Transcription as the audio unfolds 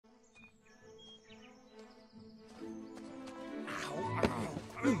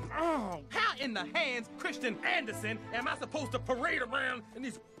in the hands Christian Andersen am I supposed to parade around in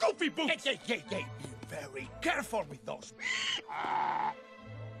these goofy boots? Hey, be very careful with those.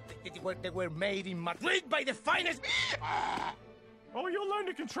 They were made in Madrid by the finest. Oh, you'll learn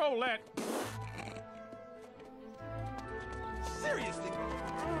to control that. Seriously,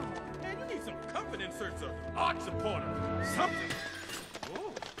 man, you need some comfort inserts or arch support or something.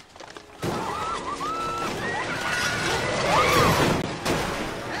 Ooh.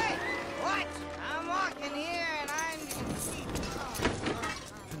 Hey, what? I'm walking here and I'm...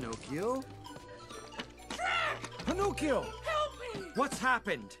 Pinocchio? Shrek! Pinocchio! Help me! What's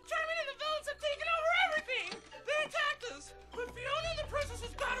happened? Charming and the villains have taken over everything! They attacked us, but Fiona and the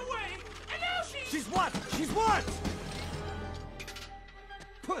princesses got away, and now She's what? She's what?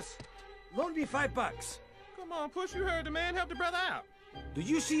 Puss, loan me $5. Come on, Puss, you heard the man. Help the brother out. Do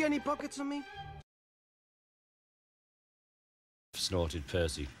you see any pockets on me? Snorted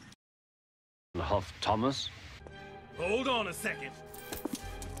Percy. Huffed Thomas. Hold on a second.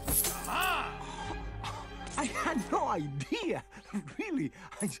 Aha! I had no idea. Really,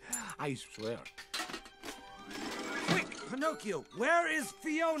 I swear. Quick, Pinocchio, where is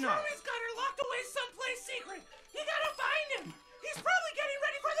Fiona? Charmy's got her locked away someplace secret. You gotta find him. He's probably getting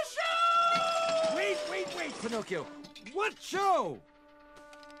ready for the show! Wait, Pinocchio. What show?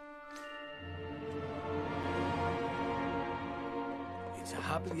 It's a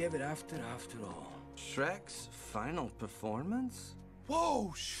happily ever after all. Shrek's final performance?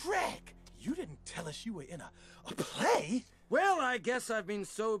 Whoa, Shrek! You didn't tell us you were in a play? Well, I guess I've been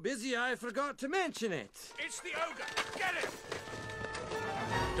so busy I forgot to mention it. It's the ogre. Get him!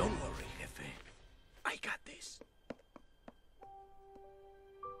 Don't worry, Jefe. I got this.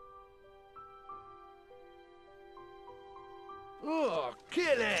 Oh,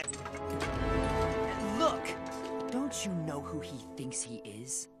 kill it! Look! Don't you know who he thinks he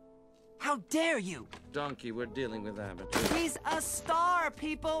is? How dare you! Donkey, we're dealing with amateurs. He's a star,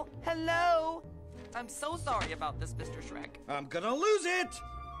 people! Hello! I'm so sorry about this, Mr. Shrek. I'm gonna lose it!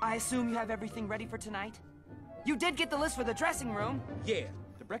 I assume you have everything ready for tonight? You did get the list for the dressing room. Yeah,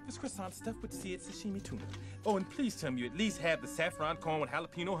 the breakfast croissant stuffed with seared sashimi tuna. Oh, and please tell me you at least have the saffron corn with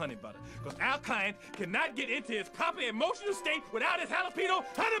jalapeno honey butter. Because our client cannot get into his proper emotional state without his jalapeno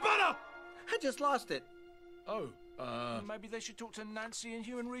honey butter! I just lost it. Oh, Maybe they should talk to Nancy in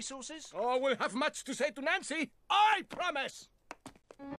Human Resources? Oh, we'll have much to say to Nancy. I promise.